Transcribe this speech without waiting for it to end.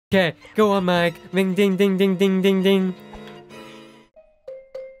Okay, go on, Mike. Ring, ding, ding, ding, ding, ding, ding.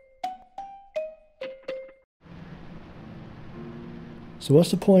 So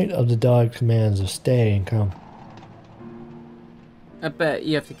what's the point of the dog commands of stay and come? I bet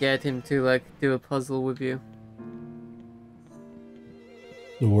you have to get him to, like, do a puzzle with you.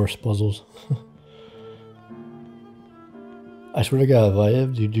 The worst puzzles. I swear to God, if I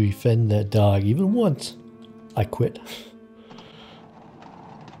have to defend that dog even once, I quit.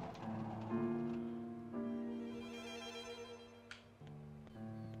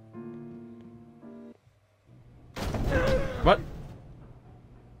 What?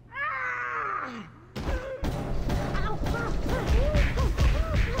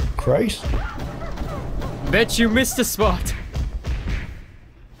 Christ. Bet you missed a spot.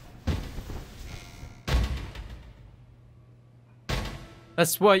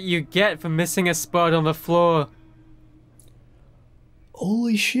 That's what you get for missing a spot on the floor.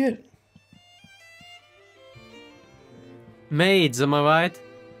 Holy shit. Maids, am I right?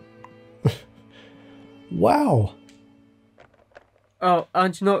 Wow. Oh,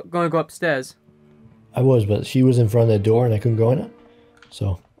 aren't you not going to go upstairs? I was, but she was in front of the door and I couldn't go in it.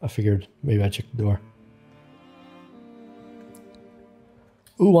 So I figured maybe I'd check the door.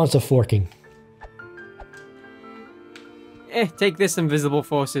 Who wants a forking? Take this, invisible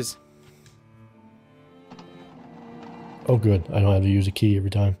forces. Oh good, I don't have to use a key every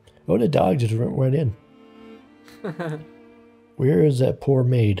time. Oh, the dog just went right in. Where is that poor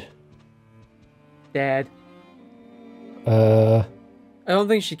maid? Dad. I I don't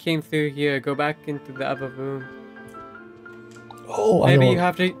think she came through here. Go back into the other room. Oh, Maybe I know. you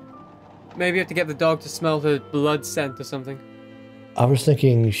have to... Maybe you have to get the dog to smell her blood scent or something. I was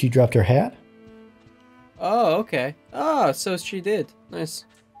thinking she dropped her hat. Oh, okay. Ah, so she did. Nice.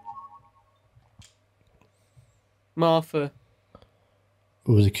 Martha.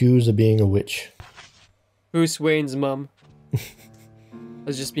 Who was accused of being a witch. Bruce Wayne's mum.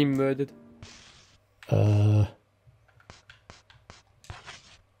 Has just been murdered.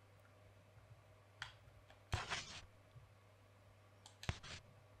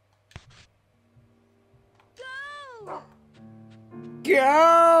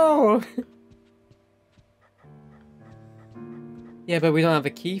 Go! Yeah, but we don't have a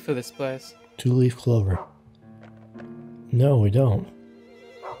key for this place. Two-leaf clover. No, we don't.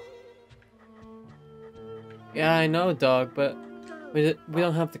 Yeah, I know, dog, but we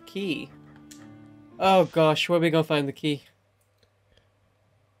don't have the key. Oh gosh, where are we gonna find the key?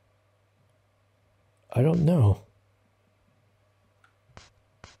 I don't know.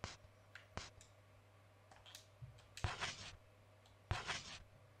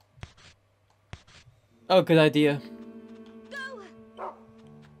 Oh, good idea.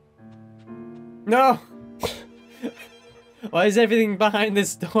 No! Why is everything behind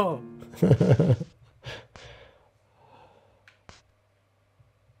this door?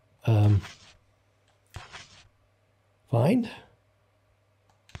 Find?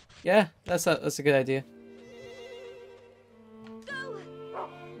 Yeah, that's a good idea.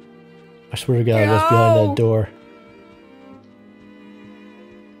 I swear to God, what's behind that door?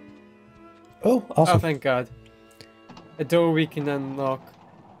 Oh, awesome. Oh, thank God. A door we can unlock.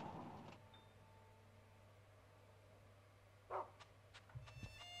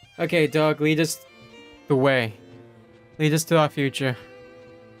 Okay, dog, lead us the way. Lead us to our future.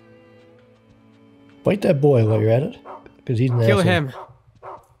 Bite that boy while you're at it, because he's an Kill asshole. him.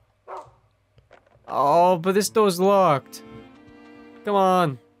 Oh, but this door's locked. Come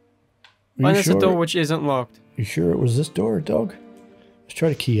on. Find us a door which isn't locked. You sure it was this door, dog? Let's try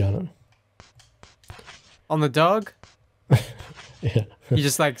the key on it. On the dog? Yeah. You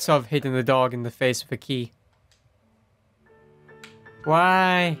just like sort of hitting the dog in the face with a key.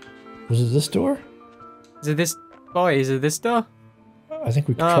 Why? Was it this door? Is it this? Boy, is it this door? I think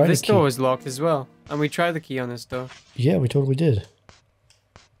we tried Oh, the this key. door is locked as well. And we tried the key on this door. Yeah, we totally did.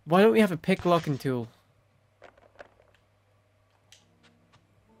 Why don't we have a pick locking tool?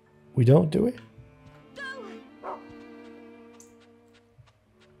 We don't, do we?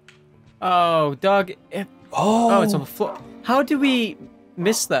 Oh, dog. Oh, It's on the floor. How do we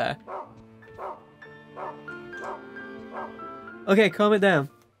miss there? Okay, calm it down.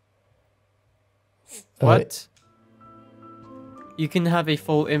 What? You can have a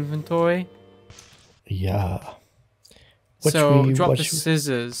full inventory. Yeah. So drop the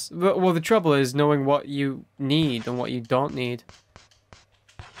scissors. Well, the trouble is knowing what you need and what you don't need.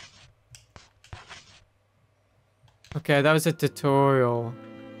 Okay, that was a tutorial.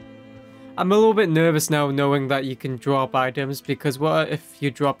 I'm a little bit nervous now knowing that you can drop items, because what if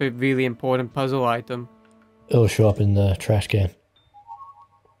you drop a really important puzzle item? It'll show up in the trash can.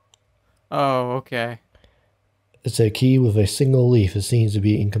 Oh, okay. It's a key with a single leaf. It seems to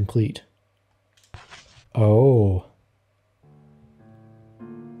be incomplete. Oh.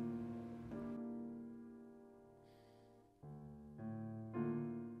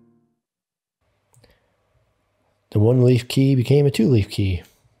 The one-leaf key became a two-leaf key.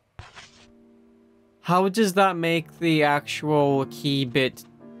 How does that make the actual key bit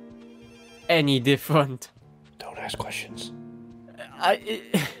any different? Don't ask questions.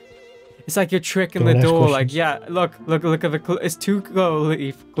 It's like you're tricking the door. Like, yeah, look at the. It's two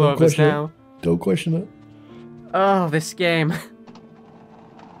leaf clovers now. Don't question it. Oh, this game.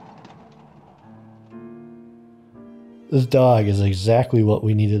 This dog is exactly what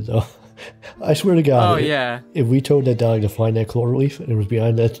we needed, though. I swear to God. Oh, yeah. If we told that dog to find that clover leaf, and it was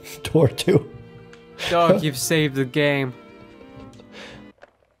behind that door, too. Dog, you've saved the game.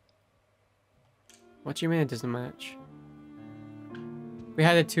 What do you mean it doesn't match? We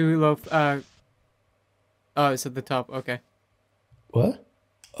had a two loaf. Oh, it's at the top. Okay. What?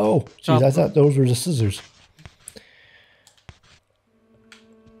 Oh, geez, I thought those were the scissors.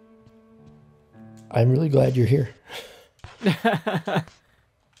 I'm really glad you're here.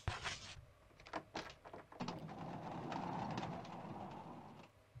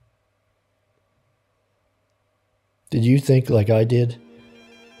 Did you think like I did?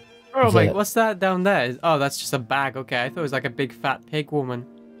 Oh, like, what's that down there? Oh, that's just a bag. Okay, I thought it was like a big fat pig woman.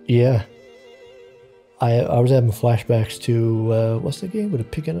 Yeah. I was having flashbacks to, what's the game with a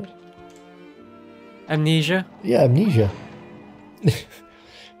pig in it? Amnesia? Yeah, Amnesia. I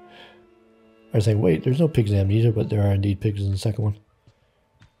was saying, wait, there's no pigs in Amnesia, but there are indeed pigs in the second one.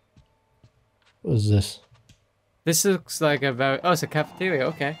 What is this? This looks like a very... Oh, it's a cafeteria.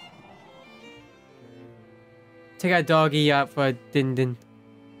 Okay. Take our doggy out for a din-din.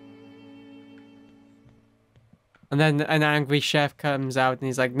 And then an angry chef comes out and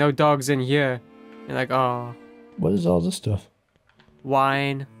he's like, no dogs in here. You're like, oh. What is all this stuff?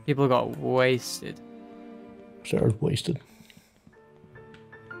 Wine. People got wasted. Sure, wasted.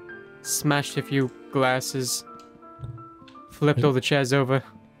 Smashed a few glasses. Flipped all the chairs over.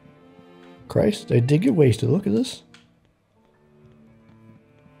 Christ, they did get wasted. Look at this.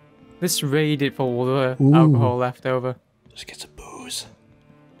 This raided for all the alcohol left over. Let's get some booze.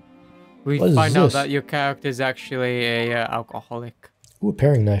 We find out that your character is actually a alcoholic. Ooh, a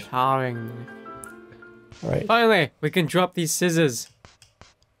paring knife. Paring knife. Alright. Finally, we can drop these scissors.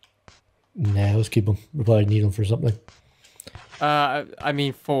 Nah, let's keep them. We'll probably need them for something. I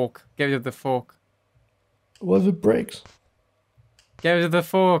mean fork. Get rid of the fork. What if it breaks? Get rid of the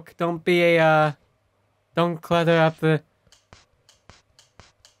fork. Don't be a, don't clutter up the...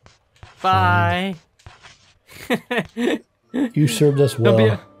 Bye. You served us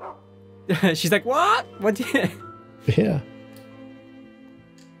well. She's like, what? What did you... Yeah.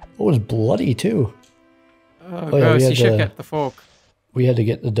 Oh, it was bloody too. Oh, gross. You should get the fork. We had to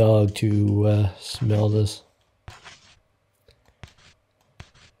get the dog to smell this.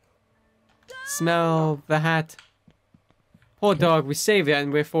 Smell the hat. Poor dog, we saved it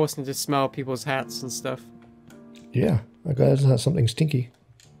and we're forced him to smell people's hats and stuff. Yeah, I'm glad it's not something stinky.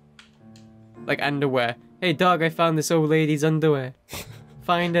 Like underwear. Hey dog, I found this old lady's underwear.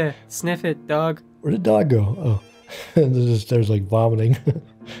 Find her. Sniff it, dog. Where'd the dog go? Oh. there's like vomiting.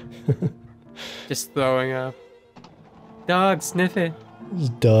 Just throwing up. Dog, sniff it.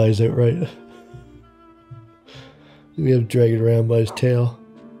 Just dies outright. We have to drag it around by his tail.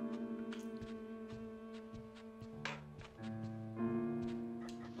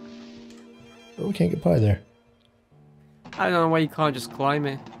 Oh, we can't get by there. I don't know why you can't just climb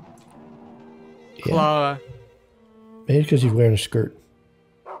it. Yeah. Clara. Maybe because he's wearing a skirt.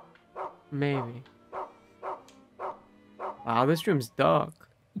 Maybe. Wow, this room's dark.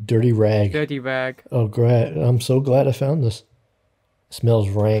 Dirty rag. Dirty rag. Oh, great. I'm so glad I found this. It smells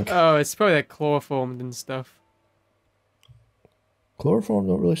rank. Oh, it's probably like chloroformed and stuff. Chloroform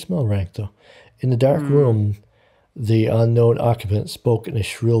don't really smell rank, though. In the dark room, the unknown occupant spoke in a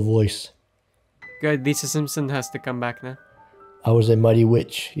shrill voice. Good, Lisa Simpson has to come back now. I was a mighty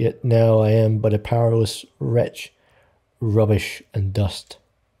witch, yet now I am but a powerless wretch, rubbish and dust.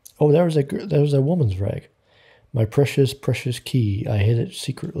 Oh, there was a woman's rag. My precious, precious key, I hid it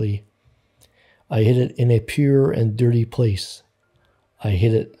secretly. I hid it in a pure and dirty place. I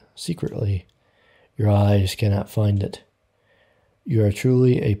hid it secretly. Your eyes cannot find it. You are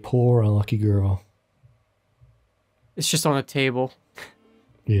truly a poor, unlucky girl. It's just on a table.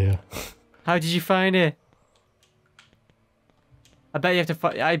 Yeah. How did you find it? I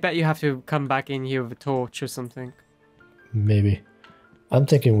bet you have to come back in here with a torch or something. Maybe. I'm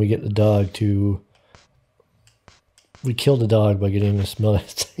thinking we get the dog to... We kill the dog by getting him to smell that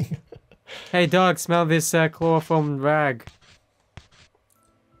thing. Hey dog, smell this chloroform rag.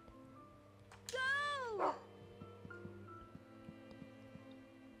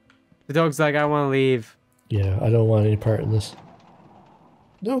 The dog's like, I want to leave. Yeah, I don't want any part in this.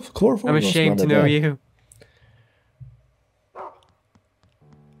 No, chloroform. I'm ashamed to know you.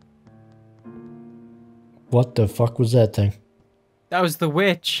 What the fuck was that thing? That was the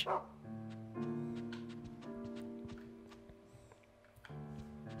witch.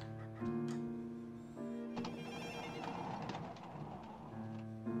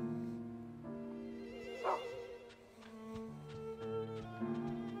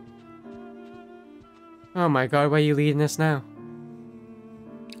 Oh my god, where are you leading us now?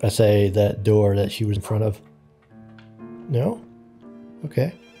 I say that door that she was in front of. No?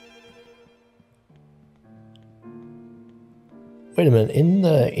 Okay. Wait a minute, in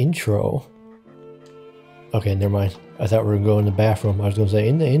the intro... Okay, never mind. I thought we were going to go in the bathroom. I was going to say,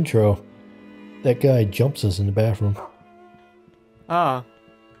 in the intro, that guy jumps us in the bathroom. Ah,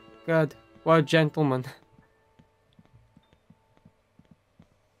 good. What a gentleman.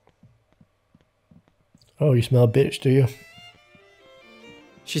 Oh, you smell a bitch, do you?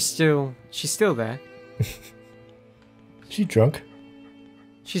 She's still there. She drunk?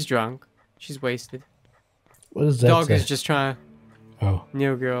 She's drunk. She's wasted. What is that? Dog say? is just trying to... Oh.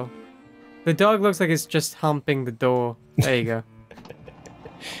 New girl. The dog looks like it's just humping the door. There you go.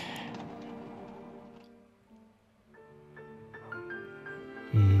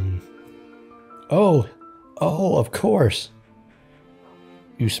 Oh. Oh, of course.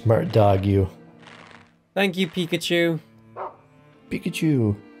 You smart dog, you. Thank you, Pikachu.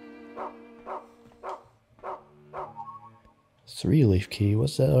 Pikachu. 3-leaf key.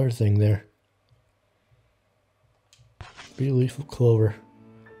 What's that other thing there? 3-leaf of clover.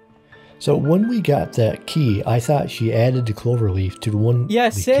 So when we got that key, I thought she added the clover leaf to the one. Yeah,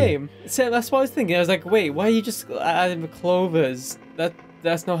 same. That's what I was thinking. I was like, wait, why are you just adding the clovers?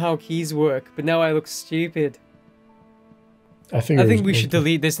 That's not how keys work. But now I look stupid. I think we should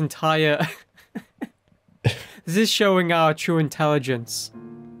delete this entire... This is showing our true intelligence.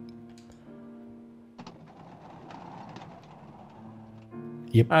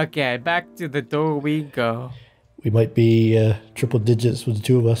 Yep. Okay, back to the door we go. We might be triple digits with the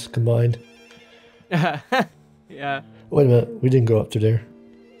two of us combined. Yeah. Wait a minute, we didn't go up to there.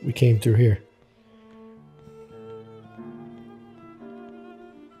 We came through here.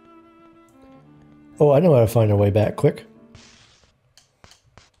 Oh, I know how to find our way back quick.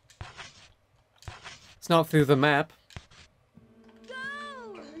 It's not through the map.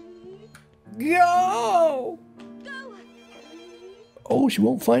 Go! Oh, she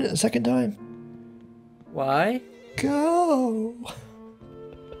won't find it the second time. Why? Go!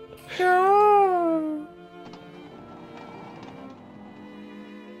 Go!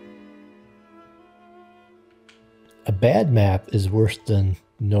 A bad map is worse than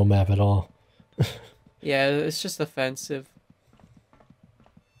no map at all. Yeah, it's just offensive.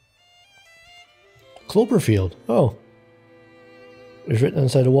 Cloverfield. Oh. It's written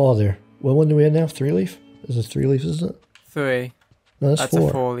inside the wall there. What one do we have now? 3-leaf? This is 3-leaf, isn't it? 3. No, that's 4.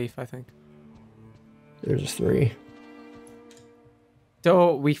 A 4-leaf, I think. There's a 3.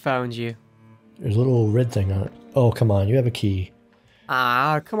 Oh, we found you. There's a little red thing on it. Oh, come on. You have a key.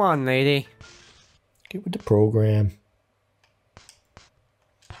 Ah, come on, lady. Get with the program.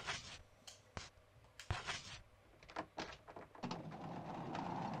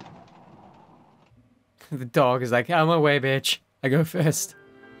 The dog is like, out of my way, bitch. I go first.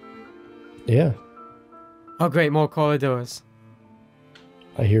 Yeah. Oh, great, more corridors.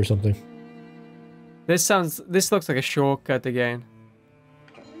 I hear something. This looks like a shortcut again.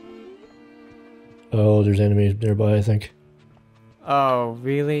 Oh, there's enemies nearby, I think. Oh,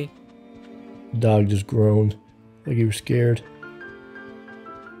 really? The dog just groaned. Like he was scared.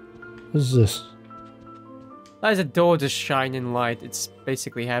 What is this? That is a door just shining light. It's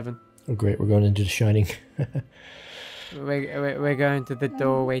basically heaven. Oh great, we're going into the Shining. We're going to the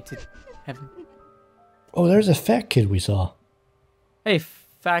doorway to heaven. Oh, there's a fat kid we saw. Hey,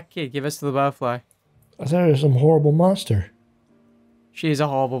 fat kid, give us the butterfly. I thought it was some horrible monster. She is a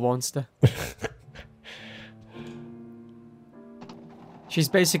horrible monster. She's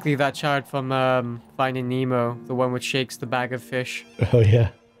basically that child from Finding Nemo, the one which shakes the bag of fish. Oh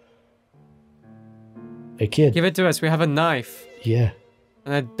yeah. Hey kid. Give it to us. We have a knife. Yeah.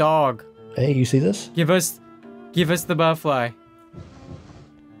 And a dog. Hey, you see this? Give us the butterfly.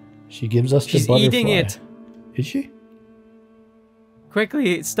 She gives us She's the butterfly. eating it. Is she?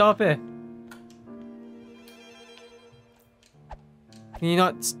 Quickly, stop it. Can you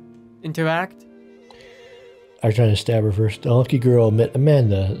not interact? I'm trying to stab her first. The lucky girl met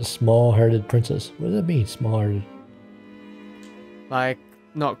Amanda, a small-hearted princess. What does that mean, small-hearted? Like,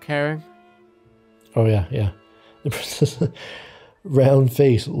 not caring? Oh, yeah, yeah. The princess' round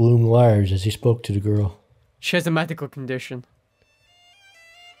face loomed large as he spoke to the girl. She has a medical condition.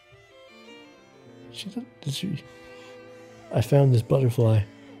 I found this butterfly.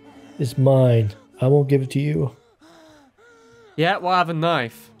 It's mine. I won't give it to you. Yeah, we'll have a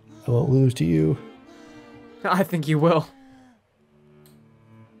knife. I won't lose to you. I think you will.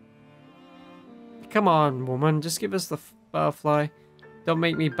 Come on, woman. Just give us the butterfly. Don't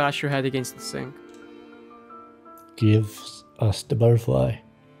make me bash your head against the sink. Give us the butterfly.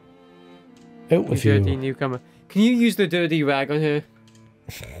 Out with you. Dirty newcomer. Can you use the dirty rag on her?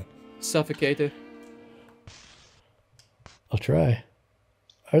 Suffocate her. I'll try.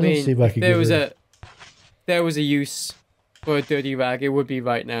 I don't see if I could there was a use for a dirty rag, it would be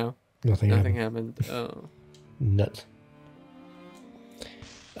right now. Nothing happened. Oh. Nuts.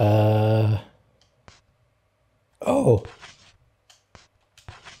 Oh.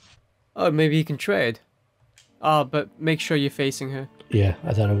 Oh, maybe you can trade. Oh, but make sure you're facing her. Yeah,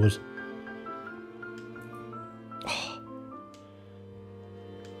 I thought I was.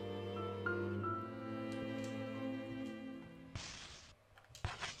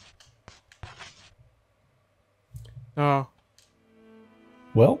 Oh.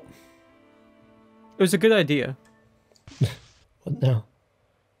 Well. It was a good idea. What now?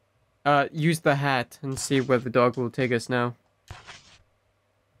 Use the hat and see where the dog will take us now.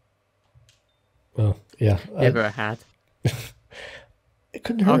 Well, yeah. Give her a hat. It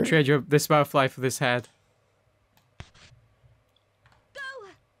couldn't hurt. I'll trade this butterfly for this hat.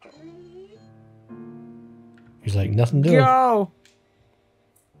 He's like, nothing doing. Go!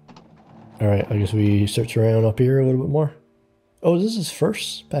 Alright, I guess we search around up here a little bit more. Oh, this is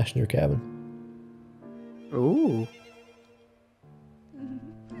first passenger cabin. Ooh.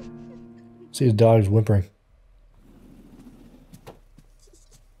 See the dog's whimpering.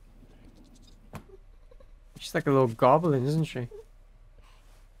 She's like a little goblin, isn't she?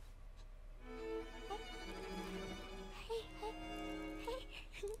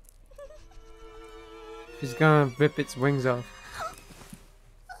 She's gonna rip its wings off.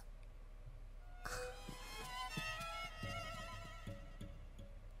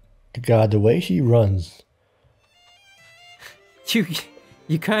 God, the way she runs.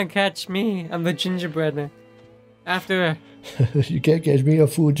 You can't catch me. I'm the gingerbread man. After her. You can't catch me, a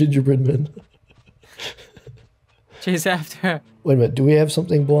fool gingerbread man. Chase after her. Wait a minute, do we have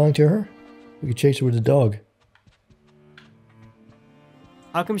something belonging to her? We could chase her with the dog.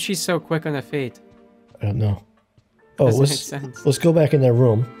 How come she's so quick on her feet? I don't know. Oh, Doesn't let's go back in that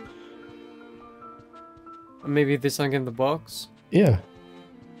room. Or maybe there's something in the box? Yeah.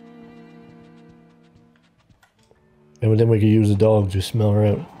 And then we could use the dog to smell her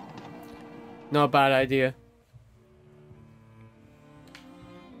out. Not a bad idea.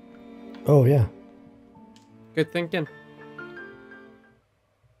 Oh, yeah. Good thinking.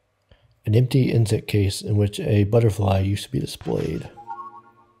 An empty insect case in which a butterfly used to be displayed.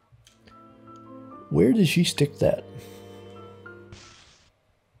 Where did she stick that?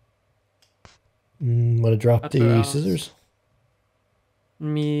 Want to drop the scissors?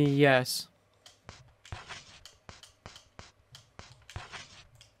 Yes.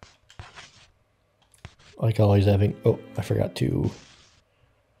 Like always having... Oh, I forgot to...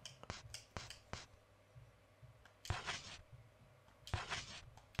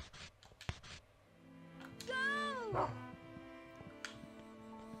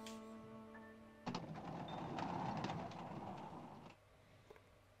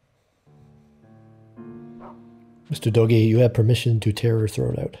 Mr. Doggy, you have permission to tear her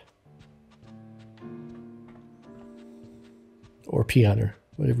throat out. Or pee on her.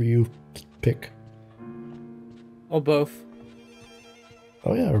 Whatever you pick. Or both.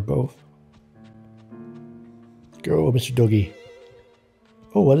 Oh yeah, or both. Go, Mr. Doggy.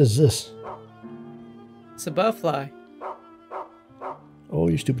 Oh, what is this? It's a butterfly. Oh,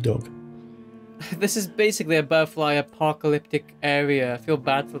 you stupid dog. This is basically a butterfly apocalyptic area. I feel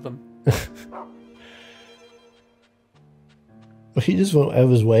bad for them. He just went out of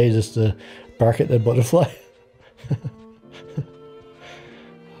his way just to bark at the butterfly.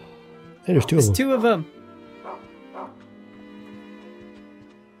 Hey, there's two of them. There's two of them.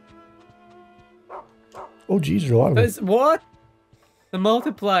 Oh, geez, there's a lot of them. What? They're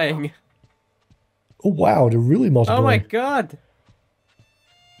multiplying. Oh, wow, they're really multiplying. Oh my god.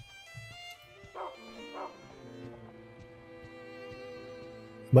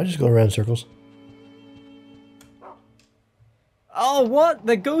 Am I just going around in circles? Oh, what?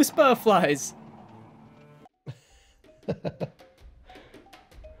 The ghost butterflies.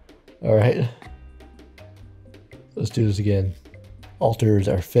 Alright. Let's do this again. Altars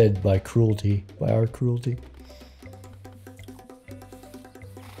are fed by cruelty, by our cruelty.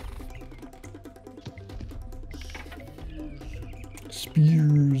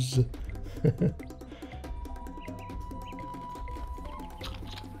 Spears.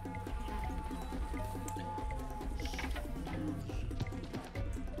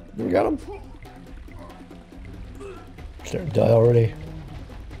 We got him. Starting to die already.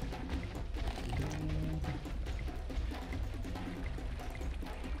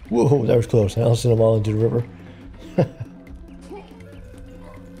 Whoa, that was close. I'll send them all into the river.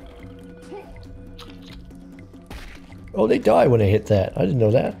 Oh, they die when they hit that. I didn't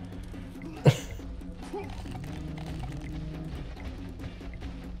know that.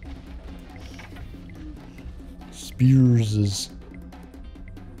 Spears.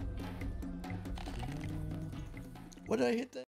 What did I hit that?